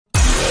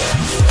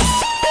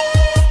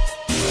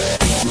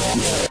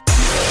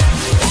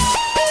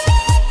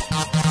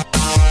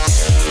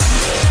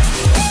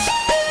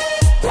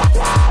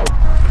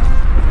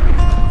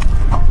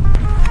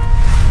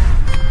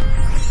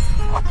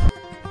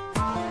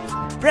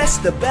Press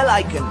the bell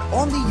icon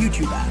on the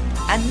YouTube app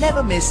and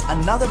never miss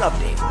another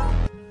update.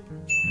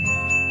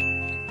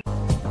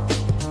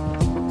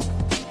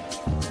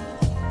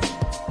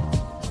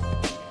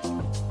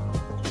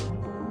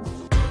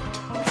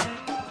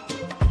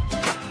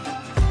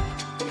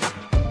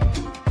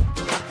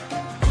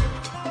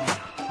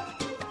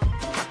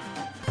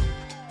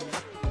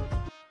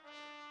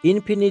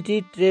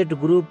 Infinititradegroup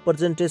Group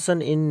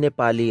presentation in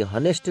Nepali,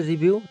 honest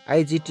review,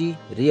 IGT,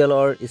 real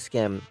or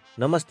scam.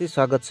 नमस्ते,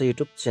 स्वागत छ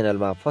YouTube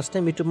च्यानलमा। First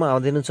time युट्युबमा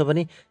आउँदै हुनुहुन्छ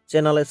भने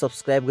च्यानललाई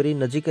सब्स्क्राइब गरी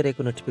नजिकै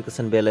रहेको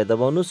नोटिफिकेसन बेललाई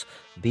दबाउनुस्।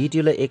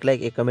 भिडियोलाई एक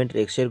लाइक, एक कमेन्ट र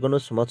एक शेयर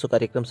गर्नुस्। म छु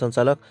कार्यक्रम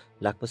सञ्चालक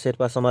लाक्पा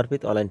शेर्पा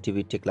समर्पित अनलाइन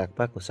टिभी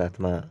टेक्लाक्पाको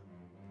साथमा।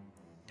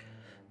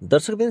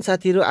 दर्शकबिन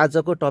साथीहरू,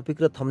 आजको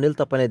टपिक र थम्बनेल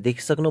तपाईले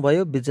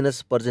देखिसक्नुभयो।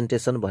 बिजनेस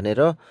प्रेजेन्टेसन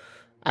भनेर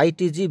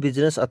ITG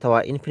बिजनेस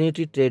अथवा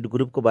इन्फिनिटी ट्रेड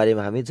ग्रुपको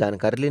बारेमा हामी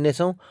जानकारी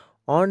लिनेछौँ।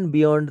 Earn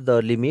beyond the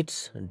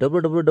limits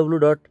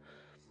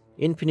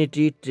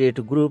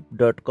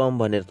www.infinititradegroup.com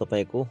भनेर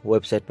तपाईँको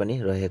वेबसाइट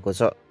पनि रहेको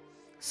छ।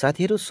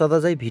 साथीहरू,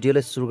 सधैँ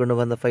भिडियोलाई सुरु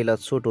गर्नुभन्दा पहिला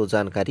छोटो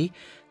जानकारी।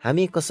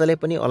 हामी कसैलाई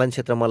पनि अनलाइन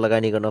क्षेत्रमा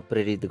लगानी गर्न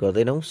प्रेरित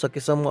गर्दैनौँ।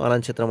 सकेसम्म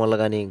अनलाइन क्षेत्रमा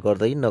लगानी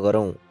गर्दै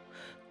नगरौँ।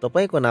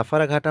 तपाईको नाफा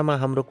र घाटामा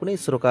हाम्रो कुनै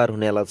सरोकार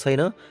हुनेवाला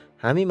छैन।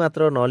 हामी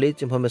मात्र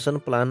knowledge,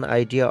 information, plan,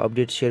 idea,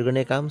 update share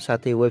गर्ने काम,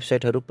 साथै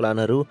वेबसाइटहरू,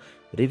 प्लानहरू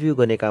रिभ्यू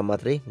गर्ने काम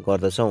मात्रै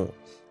गर्दछौँ।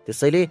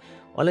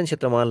 त्यसैले अनलाइन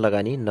क्षेत्रमा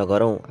लगानी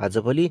नगरौँ।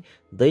 आजभोलि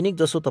दैनिक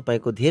जसो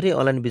तपाईँको धेरै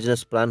अनलाइन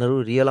बिजनेस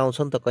प्लानहरू रियल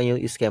आउँछन् त कयौँ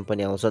स्क्याम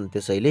पनि आउँछन्।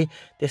 त्यसैले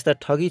त्यस्ता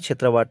ठगी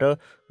क्षेत्रबाट,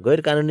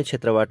 गैर कानुनी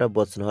क्षेत्रबाट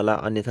बच्नुहोला,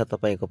 अन्यथा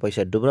तपाईँको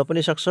पैसा डुब्न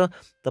पनि सक्छ,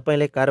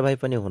 तपाईँलाई कारबाही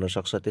पनि हुन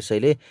सक्छ।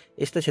 त्यसैले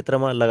यस्तो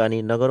क्षेत्रमा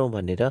लगानी नगरौँ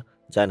भनेर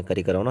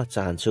जानकारी गराउन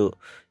चाहन्छु।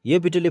 यो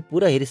भिडियोले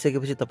पुरा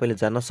हेरिसकेपछि तपाईँले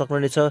जान्न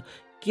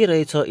सक्नुहुनेछ के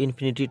रहेछ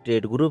इन्फिनिटी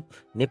ट्रेड ग्रुप,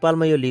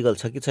 नेपालमा यो लिगल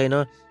छ कि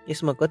छैन,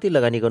 यसमा कति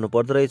लगानी गर्नु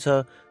पर्दो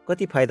रहेछ,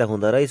 कति फाइदा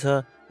हुँदो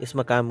रहेछ,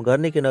 यसमा काम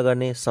गर्ने कि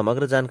नगर्ने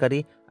समग्र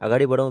जानकारी।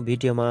 अगाडि बढौँ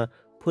भिडियोमा।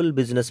 फुल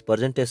business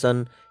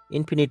presentation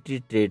infinity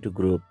trade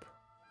group.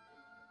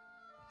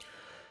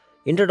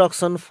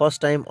 Introduction,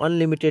 first time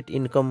unlimited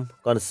income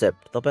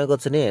concept तपाईँको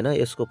चाहिँ नि होइन।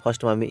 यसको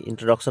फर्स्टमा हामी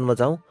इन्ट्रोडक्सनमा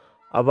जाउँ।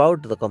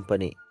 About the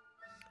company,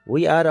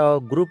 we are a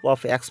group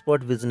of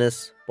expert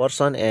business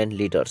person and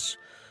leaders.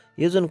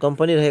 यो जुन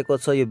कम्पनी रहेको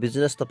छ, यो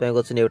बिजनेस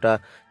तपाईँको चाहिँ एउटा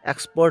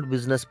एक्सपर्ट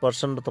बिजनेस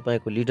पर्सन र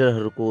तपाईँको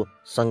लिडरहरूको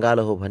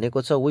सङ्गालो हो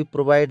भनेको छ। We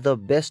provide the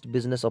best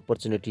business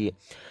opportunity.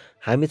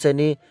 हामी चाहिँ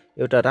नि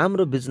एउटा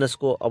राम्रो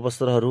बिजनेसको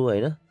अवसरहरू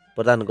होइन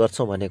प्रदान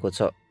गर्छौँ भनेको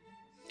छ।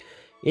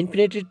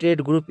 Infinity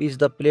trade group is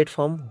the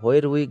platform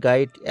where we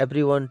guide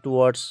every one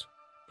towards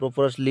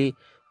properly.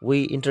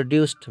 We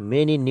introduced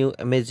many new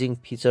amazing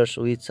features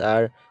which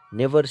are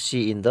never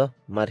C in the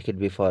market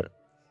before.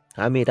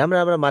 हामी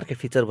राम्रा मार्केट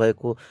फिचर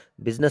भएको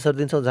बिजनेसहरू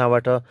दिन्छौँ,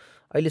 जहाँबाट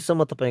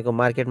अहिलेसम्म तपाईँको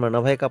मार्केटमा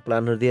नभएका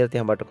प्लानहरू दिएर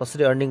त्यहाँबाट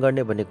कसरी अर्निङ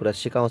गर्ने भन्ने कुरा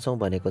सिकाउँछौँ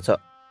भनेको छ।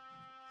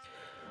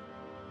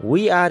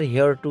 We are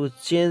here to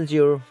change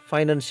your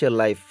financial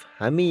life.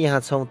 हामी यहाँ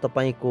छौँ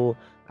तपाईँको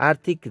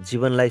आर्थिक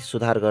जीवनलाई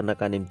सुधार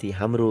गर्नका निम्ति।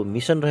 हाम्रो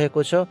मिसन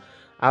रहेको छ।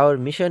 Our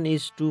mission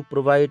is to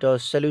provide a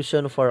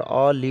solution for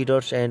all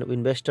leaders and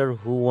investor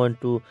who want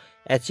to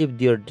achieve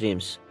their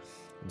dreams.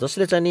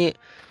 जसले चाहिँ नि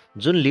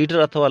जुन लिडर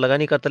अथवा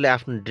लगानीकर्ताले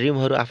आफ्नो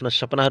ड्रिमहरू, आफ्नो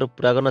सपनाहरू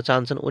पुरा गर्न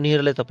चाहन्छन्,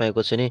 उनीहरूलाई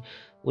तपाईँको चाहिँ नि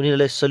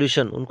उनीहरूलाई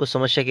सल्युसन, उनको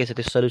समस्या के छ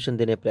त्यो सल्युसन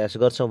दिने प्रयास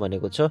गर्छौँ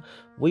भनेको छ।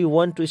 We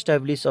want to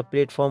establish a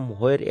platform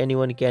where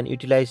anyone can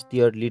utilise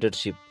their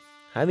leadership.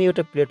 हामी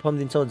एउटा प्लेटफर्म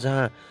दिन्छौँ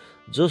जहाँ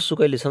जो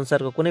सुकैले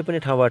संसारको कुनै पनि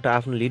ठाउँबाट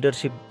आफ्नो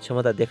लिडरसिप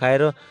क्षमता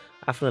देखाएर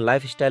आफ्नो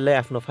लाइफस्टाइललाई,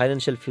 आफ्नो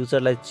फाइनेन्सियल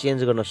फ्युचरलाई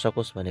चेन्ज गर्न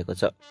सकोस् भनेको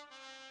छ।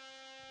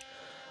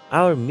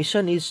 Our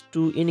mission is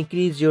to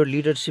increase your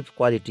leadership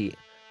quality.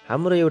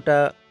 हाम्रो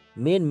एउटा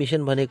मेन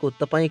मिसन भनेको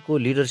तपाईँको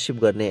लिडरसिप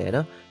गर्ने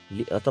होइन,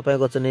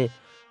 तपाईँको चाहिँ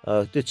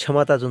त्यो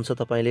क्षमता जुन छ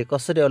तपाईँले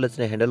कसरी अरूलाई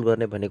चाहिँ ह्यान्डल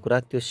गर्ने भन्ने कुरा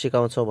त्यो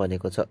सिकाउँछौँ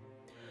भनेको छ।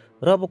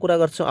 र अब कुरा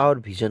गर्छौँ आवर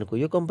भिजनको।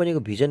 यो कम्पनीको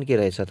भिजन के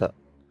रहेछ त?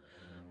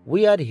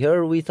 We are here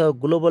with a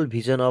global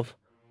vision of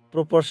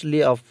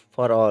प्रोपर्सली of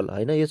for all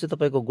होइन। यो चाहिँ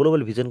तपाईँको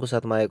ग्लोबल भिजनको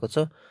साथमा आएको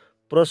छ,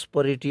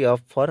 प्रोस्परिटी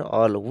of for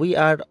all. We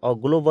are a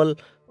global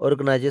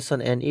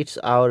organisation and it's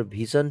our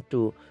vision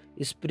to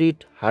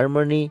स्प्रिड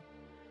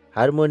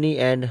harmony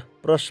and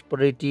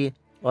prosperity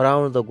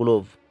around the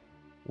globe.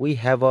 We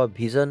have a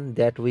vision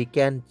that we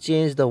can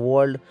change the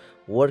world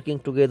working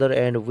together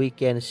and we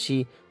can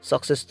see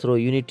success through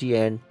unity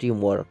and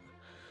teamwork.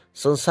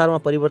 संसारमा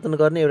परिवर्तन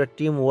गर्ने एउटा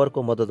team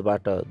वर्कको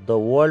मद्दतबाट। The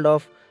world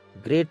of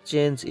great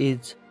change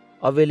is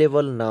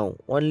available now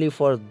only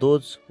for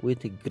those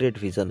with great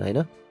vision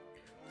होइन।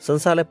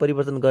 संसारलाई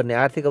परिवर्तन गर्ने,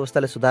 आर्थिक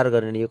अवस्थालाई सुधार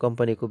गर्ने यो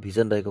कम्पनीको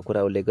भिजन रहेको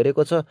कुरा उल्लेख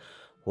गरेको छ।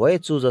 वाइ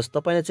चुजस,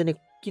 तपाईँले चाहिँ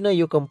किन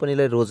यो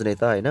कम्पनीलाई रोज्ने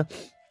त होइन।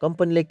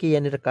 कम्पनीले के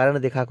यहाँनिर कारण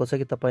देखाएको छ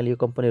कि तपाईँले यो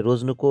कम्पनी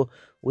रोज्नुको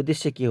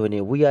उद्देश्य के हो भने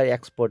वी आर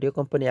एक्सपर्ट। यो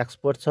कम्पनी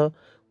एक्सपर्ट छ।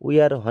 वी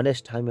आर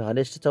हनेस्ट, हामी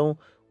हनेस्ट छौँ।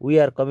 We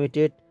are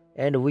committed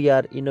and we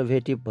are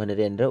innovative भनेर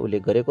यहाँनिर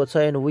उल्लेख गरेको छ।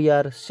 एन्ड वी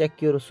आर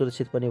सेक्योर,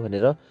 सुरक्षित पनि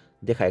भनेर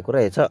देखाएको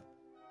रहेछ।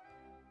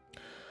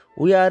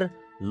 We are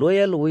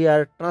loyal, we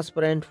are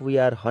transparent, we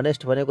are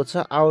honest भनेको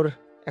छ। आवर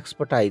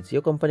एक्सपर्टाइज,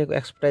 यो कम्पनीको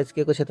एक्सपर्टाइज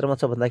के को क्षेत्रमा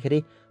छ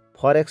भन्दाखेरि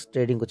फरेक्स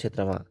ट्रेडिङको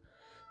क्षेत्रमा।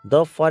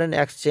 The foreign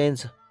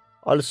exchange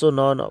also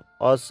known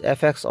as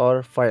FX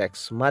or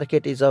Forex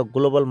market is a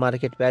global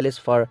market place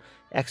for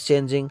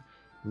exchanging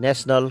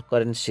national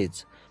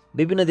currencies.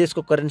 विभिन्न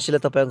देशको करेन्सीलाई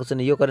तपाईको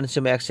चाहिँ यो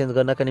करेन्सीमा एक्सचेन्ज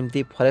गर्नका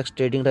निम्ति फरेक्स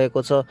ट्रेडिङ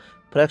रहेको छ।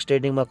 फरेक्स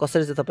ट्रेडिङमा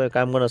कसरी चाहिँ तपाईले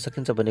काम गर्न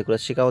सकिन्छ भन्ने कुरा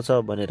सिकाउँछ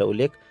भनेर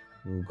उल्लेख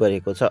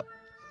गरेको छ।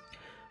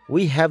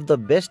 We have the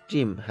best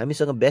team,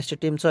 हामीसँग बेस्ट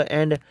टिम छ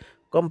एन्ड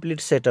कम्प्लिट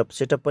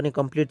सेटअप पनि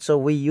कम्प्लिट छ।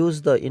 We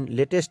use the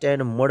latest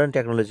and modern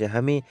technology,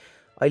 हामी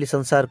अहिले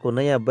संसारको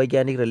नयाँ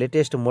वैज्ञानिक र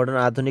लेटेस्ट मोडर्न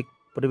आधुनिक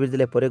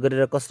प्रविधिलाई प्रयोग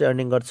गरेर कसरी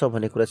अर्निङ गर्छ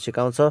भन्ने कुरा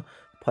सिकाउँछ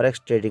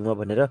फरेक्स ट्रेडिङमा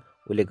भनेर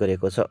उल्लेख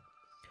गरेको छ।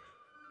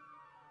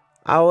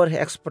 आवर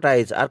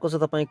एक्सपर्टाइज अर्को छ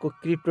तपाईको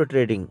क्रिप्टो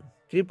ट्रेडिङ।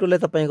 क्रिप्टोलाई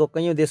तपाईको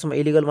कयौं देशमा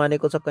इलिगल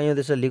मानेको छ, कयौं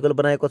देशमा लिगल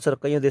बनाएको छ र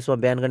कयौं देशमा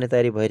ब्यान गर्ने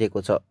तयारी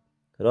भइरहेको छ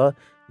र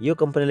यो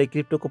कम्पनीले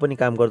क्रिप्टोको पनि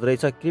काम गर्दै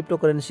रहेछ। Crypto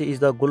currency is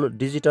the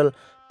digital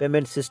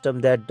payment system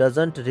that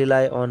doesn't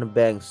rely on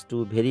banks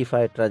to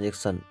verify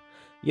transaction.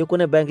 यो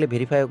कुनै बैंकले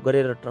भेरिफाई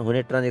गरेर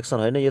हुने ट्रान्जेक्सन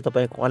होइन, यो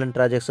तपाईको अनलाइन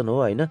ट्रान्जेक्सन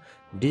हो हैन,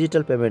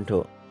 डिजिटल पेमेन्ट हो।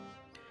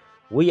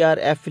 We are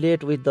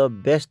affiliate with the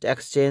best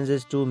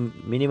exchanges to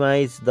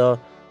minimise the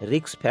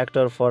risk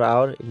factor for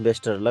our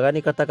investor.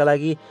 लगानीकर्ताका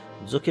लागि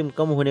जोखिम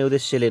कम हुने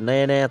उद्देश्यले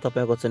नयाँ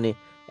तपाईको चाहिँ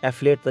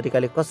एफिलिएट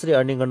तरिकाले कसरी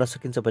अर्निङ गर्न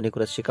सकिन्छ भन्ने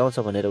कुरा सिकाउँछ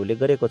भनेर उल्लेख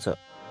गरेको छ।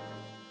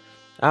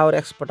 आवर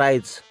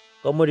एक्सपर्टाइज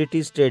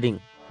कमोडिटीज ट्रेडिङ,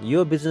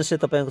 यो बिजनेसले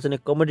तपाईको चाहिँ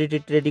कमोडिटी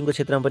ट्रेडिङको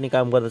क्षेत्रमा पनि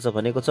काम गर्दछ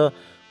भनेको छ।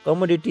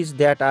 Commodities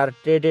that are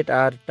traded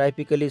are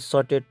typically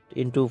sorted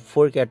into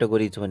 4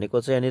 categories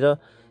भनेको छ। यहाँनिर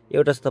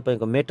एउटा चाहिँ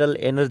तपाईको metal,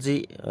 energy,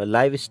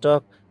 live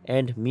stock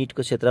and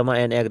मिटको क्षेत्रमा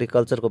एन्ड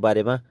एग्रिकल्चरको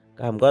बारेमा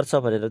काम गर्छ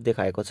भनेर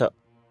देखाएको छ।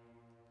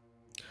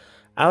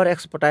 आवर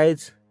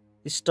एक्सपर्टाइज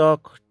स्टक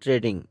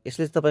ट्रेडिङ,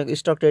 यसले तपाईको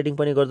स्टक ट्रेडिङ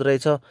पनि गर्दो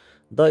रहेछ।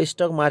 The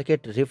stock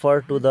market refer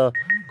to the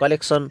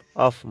collection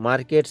of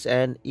markets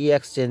and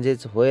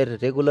exchanges where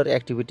regular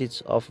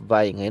activities of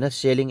buying हैन,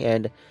 सेलिङ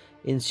एन्ड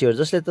इन्स्योर।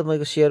 जसले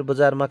तपाईको सेयर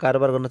बजारमा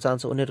कारोबार गर्न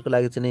चाहन्छ उनीहरूको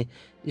लागि चाहिँ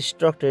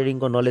स्टक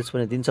ट्रेडिङको नलेज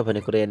पनि दिन्छ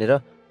भन्ने कुरा यहाँनिर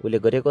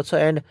उल्लेख गरेको छ।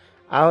 एन्ड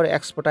आवर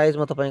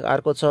एक्सपर्टाइजमा तपाईको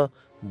अर्को छ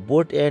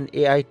बोट एन्ड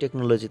एआई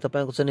टेक्नोलोजी।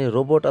 तपाईको चाहिँ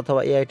रोबोट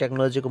अथवा एआई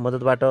टेक्नोलोजीको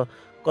मद्दतबाट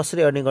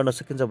कसरी अर्निङ गर्न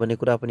सकिन्छ भन्ने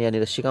कुरा पनि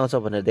यहाँनिर सिकाउँछ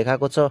भनेर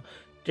देखाएको छ।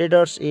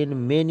 Traders in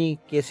many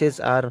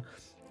cases are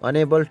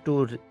unable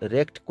to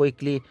react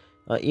quickly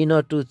in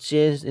to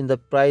change in the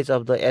price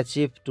of the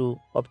achieve to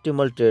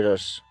optimal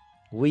traders.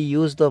 We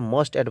use the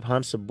most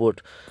advance बोट,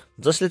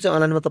 जसले चाहिँ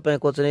अनलाइनमा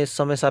तपाईको चाहिँ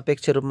समय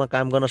सापेक्ष रूपमा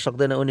काम गर्न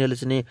सक्दैन उनीहरूले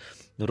चाहिँ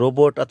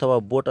रोबोट अथवा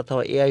बोट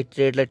अथवा एआई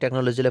ट्रेडलाई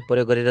टेक्नोलोजीलाई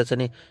प्रयोग गरेर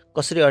चाहिँ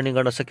कसरी अर्निङ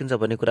गर्न सकिन्छ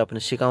भन्ने कुरा पनि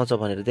सिकाउँछ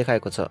भनेर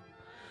देखाएको छ।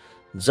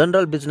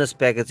 जनरल बिजनेस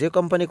प्याकेज, यो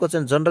कम्पनीको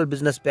चाहिँ जनरल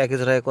बिजनेस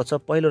प्याकेज रहेको छ।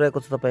 पहिलो रहेको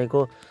छ तपाईको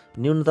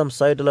न्यूनतम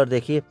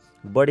 $100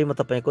 बढीमा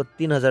तपाईको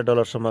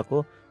 $3000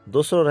 सम्मको।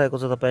 दोस्रो रहेको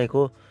छ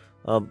तपाईको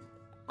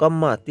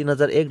कममा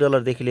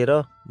 $3001 लिएर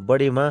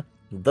बढीमा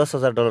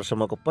 $10,000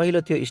 सम्मको।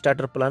 पहिलो थियो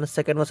स्टार्टर प्लान,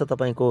 सेकेन्डमा छ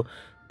तपाईको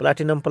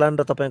प्लाटिनम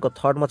प्लान र तपाईको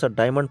थर्डमा छ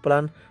डायमन्ड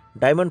प्लान।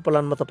 डायमन्ड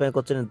प्लानमा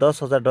तपाईको चाहिँ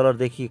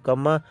 $10,000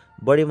 कममा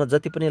बढीमा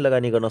जति पनि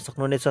लगानी गर्न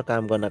सक्नुहुनेछ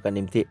काम गर्नका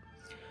निम्ति।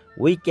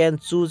 We can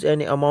choose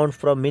any amount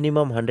from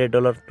minimum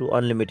 $100 to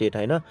unlimited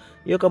हैन,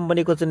 यो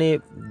कम्पनीको चाहिँ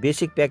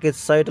बेसिक प्याकेज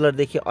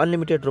 $100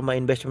 अनलिमिटेड रूपमा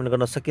इन्भेस्टमेन्ट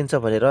गर्न सकिन्छ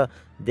भनेर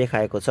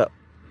देखाएको छ।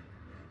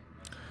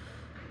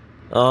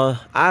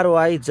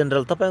 आरओआई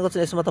जनरल, तपाईको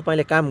चाहिँ यसमा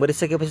तपाईले काम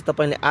गरिसकेपछि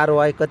तपाईले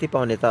आरओआई कति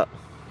पाउने त?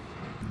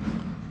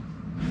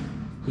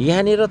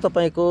 यहाँनिर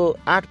तपाईको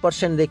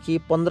 8% देखि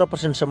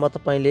 15% सम्म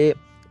तपाईले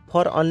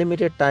for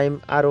unlimited time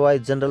ROI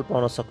general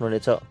पाउन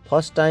सक्नुहुनेछ।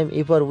 First time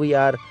ever we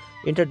are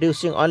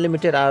introducing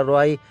unlimited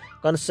ROI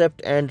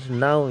concept and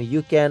now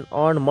you can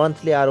earn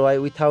monthly ROI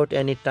without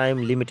any time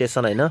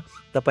limitation हैन।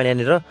 तपाईले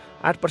यहाँनिर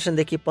 8%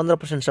 देखि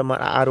 15% सम्म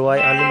ROI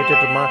अनलिमिटेड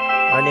रूपमा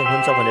अर्निङ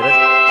हुन्छ भनेर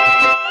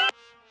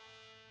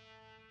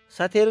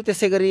साथीहरु।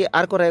 त्यसैगरी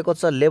अर्को रहेको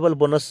छ लेभल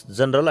बोनस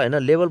जनरल हैन।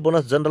 लेभल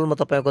बोनस जनरलमा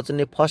तपाईको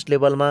चाहिँ फर्स्ट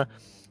लेभलमा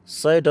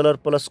 $100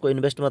 प्लसको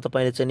इन्भेस्टमा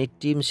तपाईले चाहिँ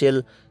टिम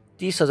सेल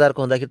 30,000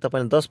 को हुँदाखेरि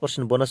तपाईले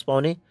 10% बोनस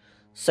पाउने।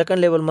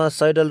 सेकेन्ड लेभलमा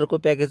 $100 को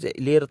प्याकेज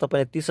लिएर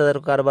तपाईले 30,000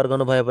 को कारोबार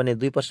गर्नुभयो भने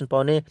 2%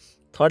 पाउने।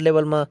 थर्ड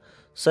लेभलमा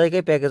 100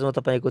 कै प्याकेजमा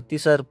तपाईको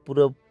 30,000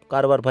 पुरो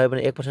कारोबार भयो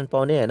भने 1%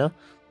 पाउने हैन।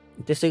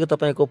 त्यसैगरी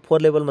तपाईको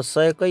फोर्थ लेभलमा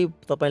 100 कै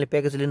तपाईले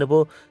प्याकेज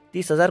लिनुभयो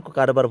 30,000 को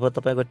कारोबार भयो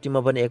तपाईको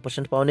टिममा पनि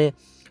 1% पाउने।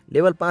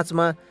 लेभल 5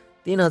 मा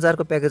 3,000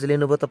 को प्याकेज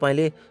लिनुभयो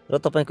तपाईले र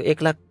तपाईको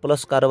 1 लाख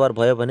प्लस कारोबार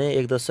भयो भने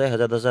 1 10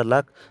 1000 10,000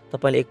 लाख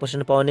तपाईले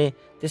 1% पाउने।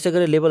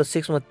 त्यसैगरी लेभल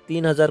 6 मा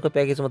 3,000 को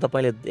प्याकेजमा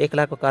तपाईले 1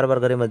 लाख को कारोबार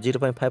गरेमा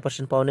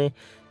 0.5% पाउने।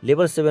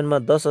 लेभल 7 मा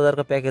 10,000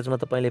 को प्याकेजमा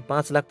तपाईले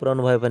 5 लाख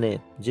पुर्याउनु भयो भने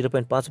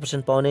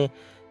 0.5% पाउने।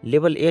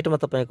 लेभल 8 मा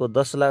तपाईको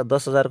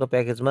 10,000 को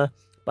प्याकेजमा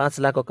 5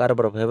 लाख को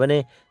कारोबार भयो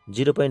भने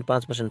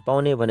 0.5%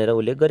 पाउने भनेर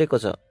उल्लेख गरेको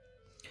छ।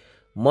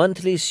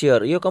 मन्थली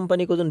शेयर, यो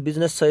कम्पनीको जुन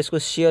बिजनेस छ यसको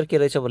शेयर के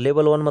रहेछ भने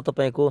लेभल 1 मा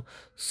तपाईको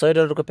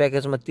 $100 को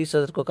प्याकेजमा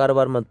 30,000 को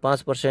कारोबारमा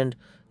 5%,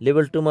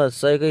 लेभल 2 मा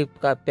 100 कै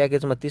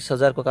प्याकेजमा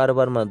 30,000 को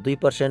कारोबारमा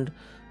 2%,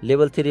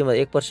 लेभल 3 मा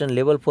 1%,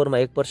 लेभल 4 मा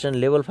 1%,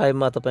 लेभल 5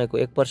 मा तपाईको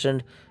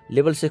 1%,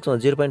 लेभल 6 मा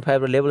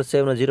 0.5 र लेभल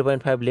 7 मा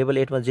 0.5, लेभल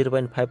 8 मा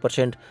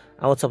 0.5%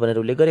 आउँछ भनेर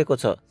उल्लेख गरेको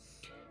छ।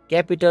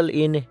 क्यापिटल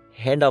इन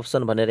ह्यान्ड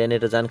अप्सन भनेर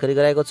यहाँनिर जानकारी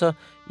गराएको छ।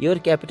 योर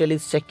क्यापिटल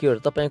इज सेक्योर,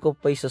 तपाईँको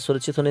पैसा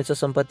सुरक्षित हुनेछ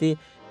सम्पत्ति।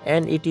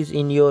 And it is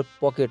in your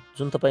pocket,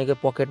 जुन तपाईँको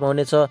पकेटमा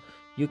हुनेछ।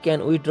 You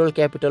can withdrawal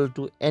capital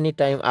to any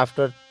time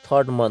after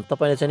 3rd month,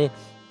 तपाईँले चाहिँ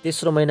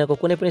तेस्रो महिनाको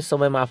कुनै पनि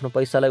समयमा आफ्नो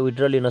पैसालाई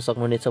विथड्र लिन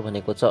सक्नुहुनेछ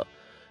भनेको छ।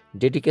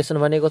 डेडिकेसन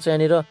भनेको छ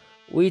यहाँनिर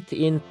with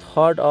in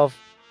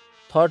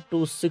 3rd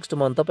to 6th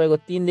month, तपाईँको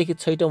 3 देखि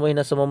 6औं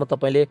महिनासम्ममा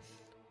तपाईँले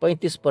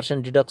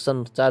 35%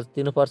 डिडक्सन चार्ज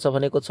दिनुपर्छ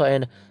भनेको छ।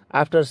 एन्ड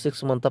आफ्टर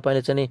 6 month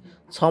तपाईँले चाहिँ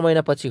 6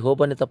 महिनापछि हो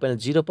भने तपाईँले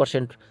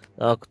 0%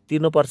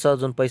 तिर्नुपर्छ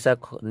जुन पैसा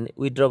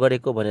विथड्र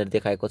गरेको भनेर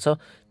देखाएको छ।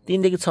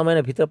 3 देखि 6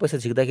 महिनाभित्र पैसा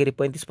झिक्दाखेरि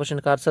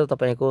 35% काट्छ र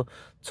तपाईँको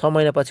 6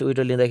 महिनापछि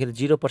विथड्र लिँदाखेरि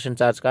 0%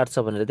 चार्ज काट्छ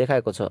भनेर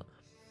देखाएको छ।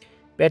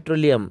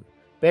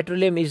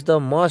 Petroleum is the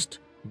most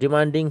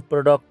demanding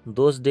product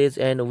those days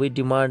and we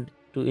demand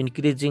to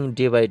increasing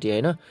day by day,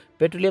 होइन।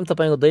 पेट्रोलियम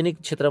तपाईँको दैनिक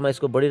क्षेत्रमा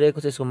यसको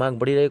बढिरहेको छ, यसको माग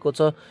बढिरहेको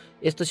छ।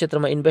 यस्तो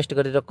क्षेत्रमा इन्भेस्ट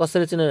गरेर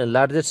कसरी चाहिँ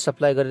लार्जेस्ट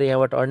सप्लाई गरेर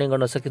यहाँबाट अर्निङ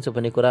गर्न सकिन्छ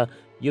भन्ने कुरा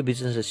यो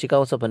बिजनेसले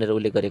सिकाउँछ भनेर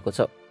उल्लेख गरेको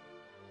छ।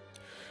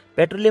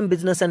 पेट्रोलियम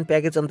बिजनेस एन्ड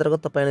प्याकेज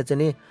अन्तर्गत तपाईँले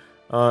चाहिँ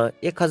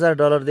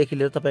 $1000 देखि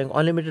लिएर तपाईँको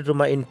अनलिमिटेड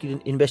रूपमा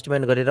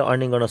इन्भेस्टमेन्ट गरेर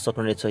अर्निङ गर्न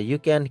सक्नुहुनेछ। You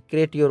can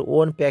create your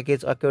own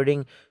package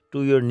according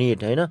to your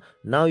need, होइन।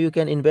 Now you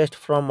can invest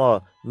from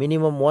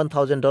minimum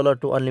 $1000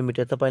 to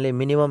unlimited, तपाईँले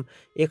मिनिमम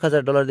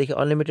 $1000 देखि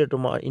अनलिमिटेड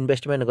रूपमा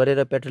इन्भेस्टमेन्ट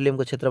गरेर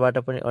पेट्रोलियमको क्षेत्रबाट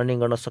पनि अर्निङ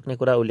गर्न सक्ने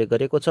कुरा उल्लेख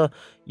गरेको छ।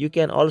 You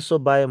can also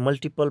by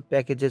multiple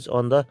packages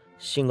on the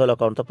single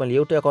account, तपाईँले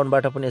एउटै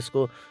अकाउन्टबाट पनि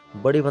यसको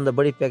बढीभन्दा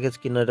बढी प्याकेज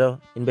किनेर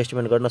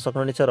इन्भेस्टमेन्ट गर्न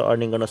सक्नुहुनेछ र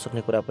अर्निङ गर्न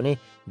सक्ने कुरा पनि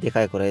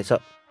देखाएको रहेछ।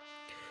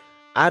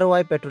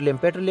 आरओआई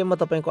पेट्रोलियममा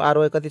तपाईँको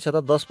आरओआई कति छ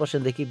त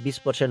 10% देखि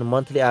 20%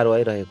 मन्थली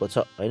आरओआई रहेको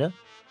छ, होइन।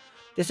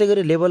 त्यसै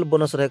गरी लेभल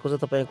बोनस रहेको छ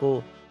तपाईँको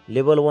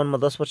लेभल 1 मा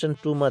 10%,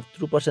 2 मा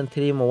 2%,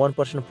 3 मा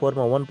 1%, 4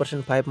 मा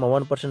 1%, 5 मा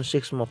 1%,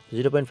 6 मा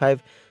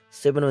 0.5,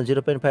 7 मा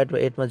 0.5 र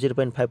 8 मा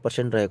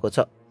 0.5% रहेको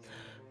छ।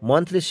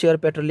 मन्थली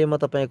सेयर पेट्रोलियममा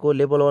तपाईँको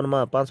लेभल 1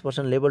 मा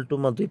 5%, लेभल 2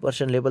 मा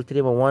 2%, लेभल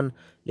 3 मा 1,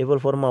 लेभल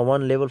 4 मा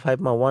 1, लेभल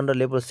 5 मा 1 र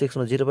लेभल 6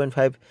 मा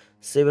 0.5,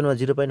 7 मा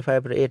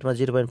 0.5 र 8 मा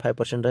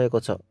 0.5% रहेको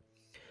छ।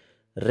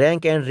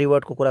 र्याङ्क एन्ड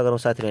रिवार्डको कुरा गरौँ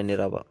साथीहरू यहाँनिर।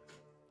 अब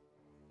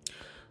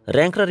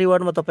र्याङ्क र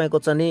रिवार्डमा तपाईँको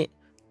चाहिँ नि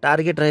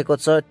टार्गेट रहेको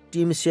छ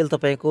टिम सेल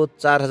तपाईँको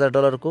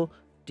 $4000 को,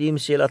 टिम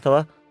सेल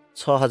अथवा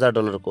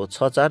 $6000 को,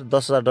 6-4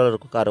 $10,000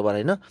 को कारोबार,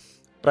 होइन।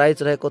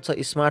 प्राइस रहेको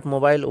छ स्मार्ट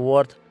मोबाइल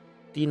वर्थ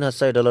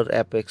 $300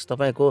 एपेक्स,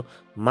 तपाईँको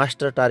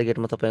मास्टर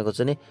टार्गेटमा तपाईँको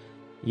चाहिँ नि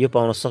यो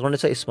पाउन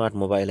सक्नुहुनेछ स्मार्ट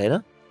मोबाइल,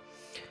 होइन।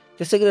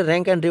 त्यसै गरी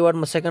र्याङ्क एन्ड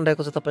रिवार्डमा सेकेन्ड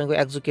रहेको छ तपाईँको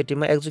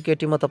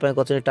एक्जिक्युटिभमा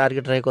तपाईँको चाहिँ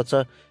टार्गेट रहेको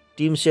छ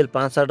टिम सेल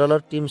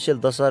 $5000, टिम सेल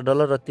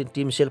 $10,000 र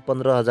टिम सेल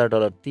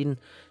 $15,000,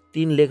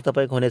 3 लेग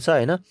तपाईँको हुनेछ,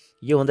 होइन।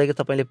 यो हुँदाखेरि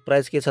तपाईँले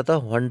प्राइस के छ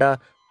त होन्डा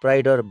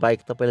प्राइडर बाइक,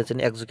 तपाईँले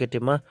चाहिँ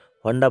एक्जिक्युटिभमा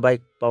होन्डा बाइक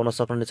पाउन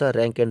सक्नुहुनेछ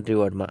र्याङ्क एन्ड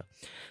रिवार्डमा।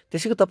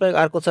 त्यसैको तपाईँको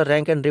अर्को छ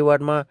र्याङ्क एन्ड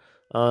रिवार्डमा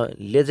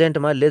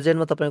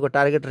लेजेन्डमा तपाईँको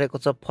टार्गेट रहेको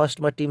छ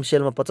फर्स्टमा टिम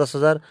सेलमा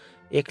 50,000,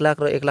 1 लाख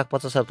र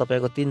 1,50,000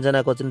 तपाईँको 3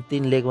 जनाको चाहिँ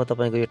 3 लेगमा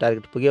तपाईँको यो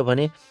टार्गेट पुग्यो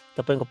भने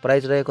तपाईँको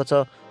प्राइस रहेको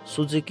छ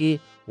सुजुकी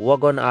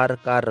वगन आर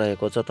कार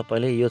रहेको छ,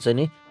 तपाईँले यो चाहिँ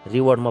नि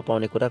रिवार्डमा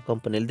पाउने कुरा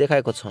कम्पनीले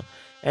देखाएको छ।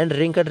 एन्ड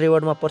र्याङ्क एन्ड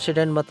रिवार्डमा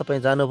पर्सेन्टेजमा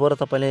तपाईँ जानुभयो र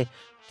तपाईँले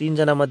 3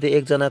 जना मध्ये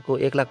 1 जनाको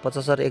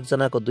 1,50,000, 1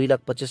 जनाको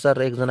 2,25,000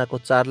 र 1 जनाको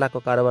 4 लाखको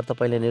कारोबार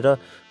तपाईँले यहाँनिर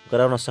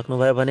गराउन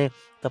सक्नुभयो भने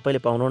तपाईँले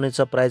पाउनुहुनेछ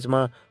प्राइजमा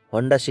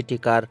होन्डा सिटी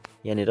कार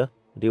यहाँनिर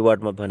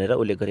रिवार्डमा भनेर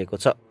उल्लेख गरेको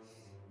छ।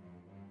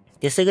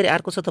 त्यसै गरी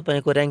अर्को छ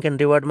तपाईँको र्याङ्क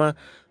एन्ड रिवार्डमा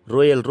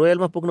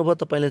रोयलमा पुग्नुभयो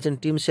तपाईँले चाहिँ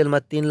टिम सेलमा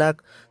 3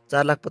 लाख,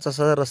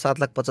 4,50,000 र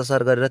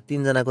 7,50,000 गरेर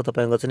 3 जनाको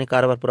तपाईँको चाहिँ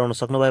कारोबार पुर्याउन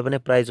सक्नुभयो भने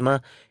प्राइजमा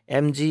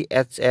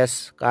MGHS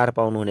कार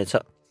पाउनुहुनेछ।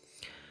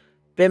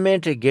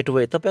 पेमेन्ट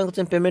गेटवे तपाईँको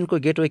चाहिँ पेमेन्टको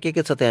गेटवे के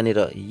छ त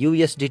यहाँनिर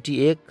USDT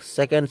 1,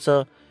 सेकेन्ड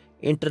छ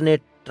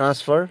इन्टरनेट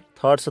ट्रान्सफर,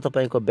 थर्ड छ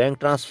तपाईँको ब्याङ्क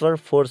ट्रान्सफर,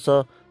 फोर्थ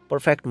छ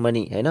पर्फेक्ट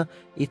मनी, होइन।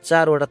 यी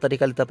 4वटा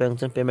तरिकाले तपाईँको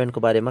चाहिँ पेमेन्टको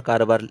बारेमा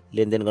कारोबार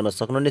लेनदेन गर्न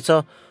सक्नुहुनेछ।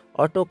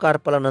 अटो कार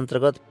प्लान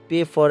अन्तर्गत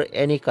पे फर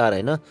एनी कार,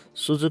 होइन।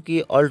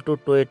 सुजुकी अल्टो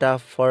टोयोटा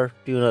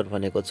फर्ट्युनर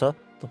भनेको छ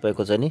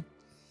तपाईँको चाहिँ नि।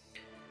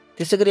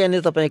 त्यसै गरी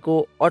यहाँनिर तपाईँको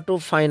अटो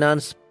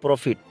फाइनान्स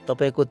प्रफिट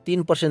तपाईँको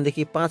 3%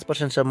 देखि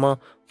 5%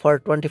 फर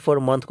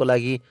 24 मन्थको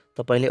लागि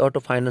तपाईँले अटो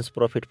फाइनान्स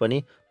प्रफिट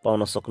पनि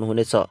पाउन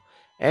सक्नुहुनेछ।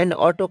 एन्ड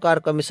अटो कार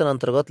कमिसन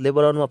अन्तर्गत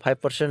लेभल 1 मा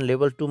 5%,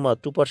 लेभल 2 मा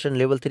 2%,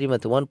 लेभल 3 मा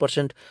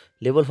 1%,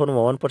 लेभल 4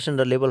 मा 1%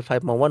 र लेभल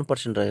 5 मा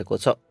 1% रहेको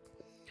छ।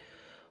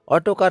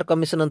 अटो कार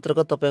कमिसन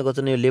अन्तर्गत तपाईँको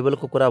चाहिँ यो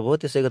लेभलको कुरा भयो।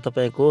 त्यसैको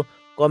तपाईँको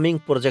कमिङ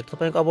प्रोजेक्ट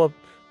तपाईँको अब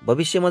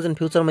भविष्यमा चाहिँ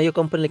फ्युचरमा यो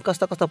कम्पनीले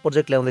कस्ता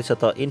प्रोजेक्ट ल्याउँदैछ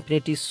त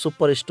इन्फिनिटी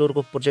सुपर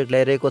स्टोरको प्रोजेक्ट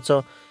ल्याइरहेको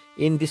छ।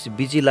 In this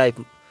busy life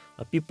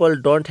people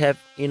don't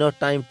have enough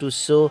time to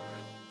so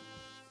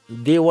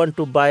they want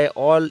to buy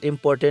all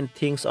important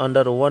things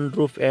under one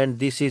roof and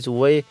this is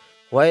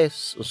why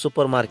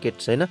super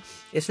markets, होइन।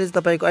 यसले चाहिँ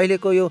तपाईँको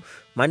अहिलेको यो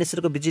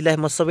मानिसहरूको बिजी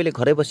लाइफमा सबैले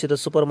घरै बसेर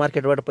सुपर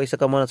मार्केटबाट पैसा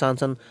कमाउन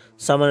चाहन्छन्,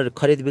 सामानहरू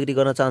खरिद बिक्री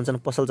गर्न चाहन्छन्,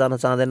 पसल जान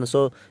चाहँदैनन्।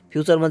 सो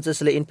फ्युचरमा चाहिँ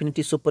यसले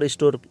इन्फिनिटी सुपर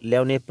स्टोर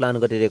ल्याउने प्लान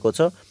गरिरहेको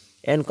छ।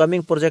 एन्ड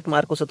कमिङ प्रोजेक्टमा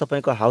अर्को छ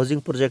तपाईँको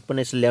हाउसिङ प्रोजेक्ट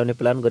पनि यसले ल्याउने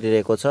प्लान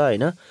गरिरहेको छ,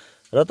 होइन।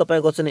 र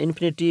तपाईँको चाहिँ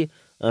इन्फिनिटी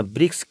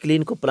ब्रिक्स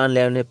क्लिनको प्लान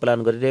ल्याउने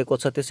प्लान गरिरहेको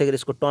छ। त्यसैगरी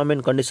यसको टर्म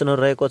एन्ड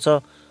कन्डिसनहरू रहेको छ।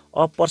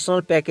 A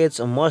personal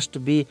package must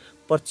be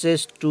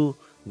purchase to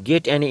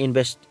get any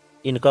invest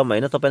income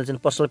हैन, तपाईले चाहिँ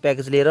पर्सनल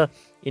प्याकेज लिएर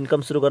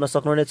इन्कम सुरु गर्न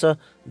सक्नुहुनेछ।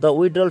 The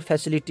withdrawal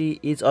facility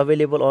is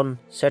available on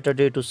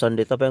Saturday to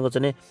Sunday, तपाईको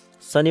चाहिँ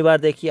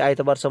शनिबारदेखि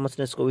आइतबारसम्म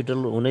चाहिँ यसको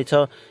विथड्रल हुनेछ।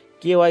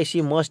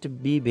 KYC must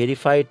be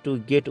verified to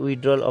get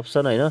withdrawal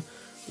option हैन,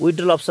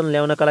 विथड्रल अप्सन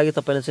ल्याउनका लागि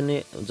तपाईले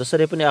चाहिँ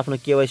जसरी पनि आफ्नो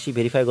केवाइसी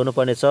भेरिफाई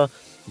गर्नुपर्नेछ।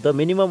 The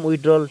minimum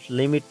withdrawal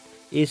limit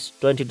is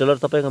 $20,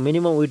 तपाईको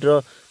मिनिमम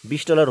विथड्र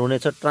 $20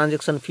 हुनेछ।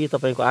 ट्रान्जेक्सन फी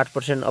तपाईको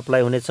 8%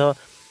 अप्लाई हुनेछ।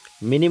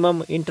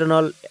 मिनिमम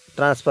इन्टरनल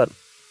ट्रान्सफर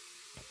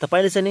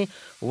तपाईले चाहिँ नि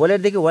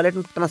वालेटदेखि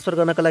वालेटमा ट्रान्सफर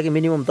गर्नका लागि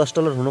मिनिमम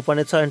 $10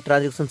 हुनुपर्नेछ and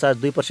transaction charge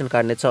 2%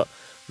 काट्नेछ।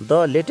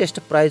 The latest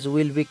price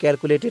will be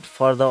calculated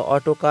for the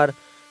auto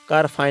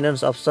car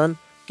finance option.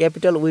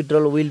 Capital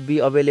withdrawal will be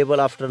available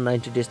after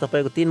 90 days,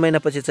 तपाईको 3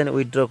 महिनापछि चाहिँ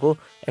विथड्रको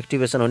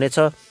एक्टिभेसन हुनेछ।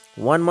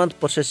 1 month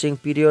processing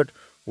period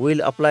will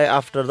apply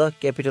after the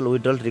capital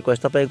withdrawal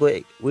request, तपाईको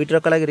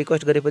विथड्रका लागि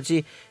request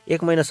गरेपछि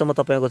 1 महिनासम्म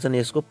तपाईको चाहिँ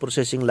यसको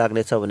प्रोसेसिङ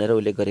लाग्नेछ भनेर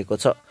उल्लेख गरेको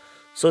छ।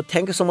 So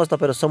thank you so much.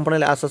 तपाईहरु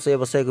सम्पूर्णले आशा छ यो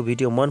बसेको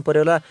भिडियो मन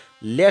पर्यो होला।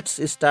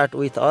 Let's start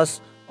with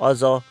us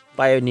a a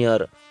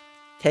pioneer.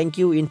 Thank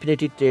you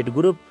infinity trade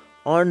group,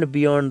 earn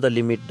beyond the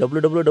limit.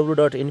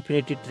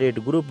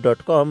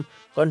 www.infinititradegroup.com,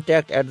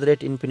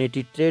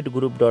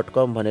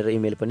 contact@infinititradegroup.com भनेर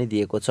इमेल पनि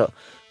दिएको छ।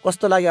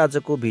 कस्तो लाग्यो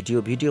आजको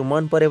भिडियो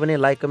मन पर्यो भने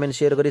लाइक कमेन्ट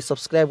सेयर गरी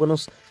सब्स्क्राइब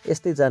गर्नुहोस्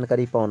यस्तै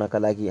जानकारी पाउनका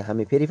लागि।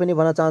 हामी फेरि पनि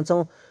भन्न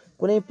चाहन्छौँ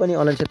कुनै पनि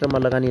अनलाइन क्षेत्रमा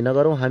लगानी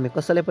नगरौँ, हामी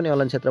कसैले पनि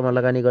अनलाइन क्षेत्रमा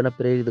लगानी गर्न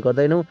प्रेरित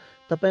गर्दैनौँ।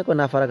 तपाईको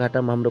नाफा र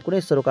घाटामा हाम्रो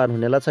कुनै सरोकार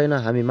हुनेला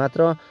छैन। हामी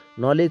मात्र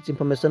knowledge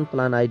information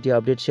plan idea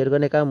update share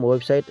गर्ने काम,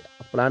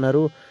 वेबसाइट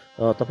प्लानहरू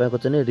तपाईको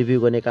चाहिँ रिभ्यू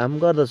गर्ने काम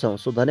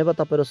गर्दछौँ। सो धन्यवाद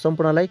तपाईहरु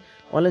सम्पूर्णलाई।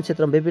 अनलाइन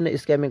क्षेत्रमा विभिन्न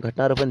स्क्यामिङ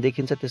घटनाहरू पनि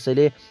देखिन्छ,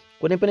 त्यसैले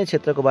कुनै पनि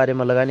क्षेत्रको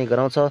बारेमा लगानी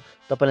गराउँछ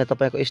तपाईले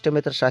तपाईको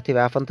इष्टमित्र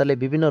साथीभाइ आफन्तले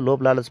विभिन्न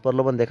लोभ लालच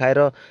प्रलोभन देखाएर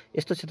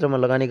यस्तो क्षेत्रमा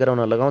लगानी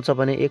गराउन लगाउँछ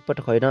भने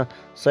एकपटक होइन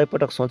 100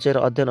 पटक सोचेर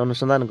अध्ययन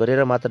अनुसन्धान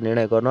गरेर मात्र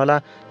निर्णय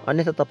गर्नुहोला,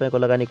 अन्यथा तपाईको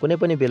लगानी कुनै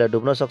पनि बेला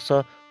डुब्न सक्छ।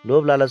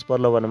 लोभ लालच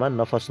प्रलोभनमा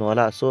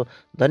नफस्नुहोला। सो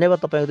धन्यवाद,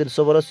 तपाईको दिन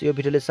शुभ होस्। यो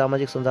भिडियोले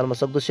सामाजिक सञ्जालमा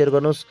सक्दो सेयर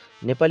गर्नुहोस्।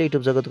 नेपाली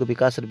युट्युब जगतको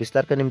विकास र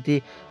विस्तारका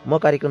निम्ति म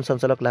कार्यक्रम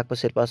सञ्चालक लाक्पा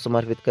शेर्पा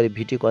समर्पित गरी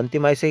भिडियोको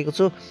अन्तिम आइसकेको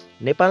छु।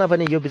 नेपालमा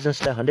पनि यो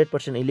बिजनेसलाई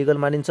 100% इलिगल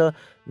मानिन्छ।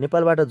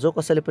 नेपालबाट जो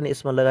कसैले पनि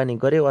यसमा लगानी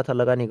गर्यो अथवा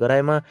लगानी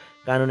गराएमा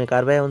कानुनी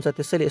कारबाही हुन्छ,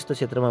 त्यसैले यस्तो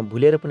क्षेत्रमा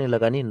भुलेर पनि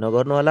लगानी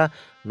नगर्नुहोला।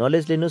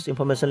 नलेज लिनुहोस्,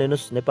 इन्फर्मेसन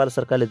लिनुहोस्। नेपाल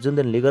सरकारले जुन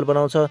दिन लिगल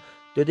बनाउँछ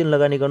त्यो दिन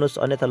लगानी गर्नुहोस्,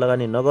 अन्यथा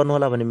लगानी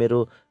नगर्नुहोला भन्ने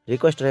मेरो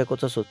रिक्वेस्ट रहेको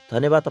छ। सो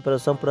धन्यवाद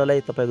तपाईहरु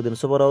सम्पूर्णलाई। तपाईको दिन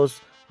शुभ रहोस्।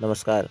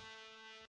 नमस्कार।